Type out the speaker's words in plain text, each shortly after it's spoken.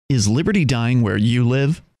Is liberty dying where you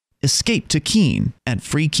live? Escape to Keene at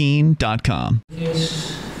freekeene.com.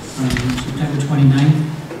 Case from September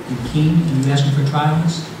 29th in Keene. Are you asking for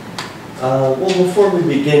trials? Well, before we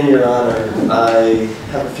begin, Your Honor, I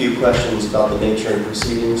have a few questions about the nature of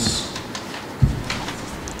proceedings.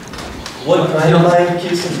 What crime am I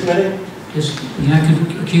accused of committing? You're not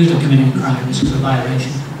accused of committing a crime. This is a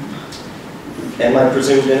violation. Am I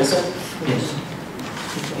presumed innocent? Yes.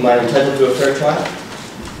 Am I entitled to a fair trial?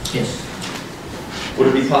 Yes. Would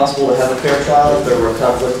it be possible to have a fair trial if there were a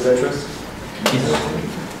conflict of interest? Yes.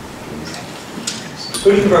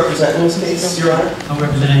 Who do you represent in this case, Your Honor? I don't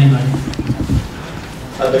represent anybody.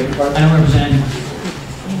 I beg your pardon? I don't represent anybody.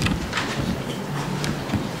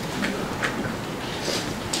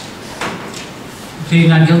 Plead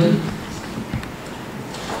not guilty?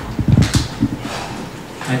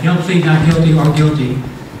 If you don't plead not guilty or guilty,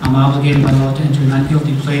 I'm obligated by law to enter a not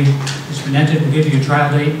guilty plea. It's been entered, we'll give you a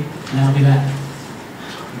trial date, and that'll be that.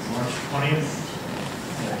 March 20th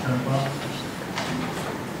at 10 o'clock.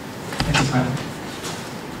 That's the trial.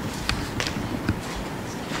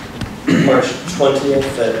 March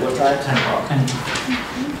 20th at what time? 10 o'clock.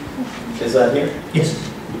 10. Is that here? Yes.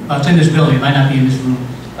 It's in this building. It might not be in this room.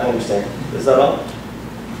 I understand. Is that all?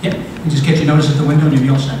 Yep. You just get your notice at the window and you'll be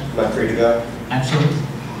all set. Am I free to go? Absolutely.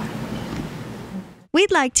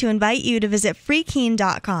 We'd like to invite you to visit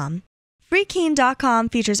freekeene.com. Freekeene.com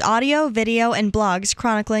features audio, video, and blogs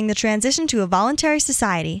chronicling the transition to a voluntary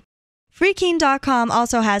society. Freekeene.com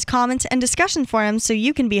also has comments and discussion forums so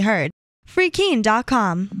you can be heard.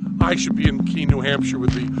 Freekeene.com. I should be in Keene, New Hampshire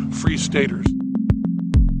with the Free Staters.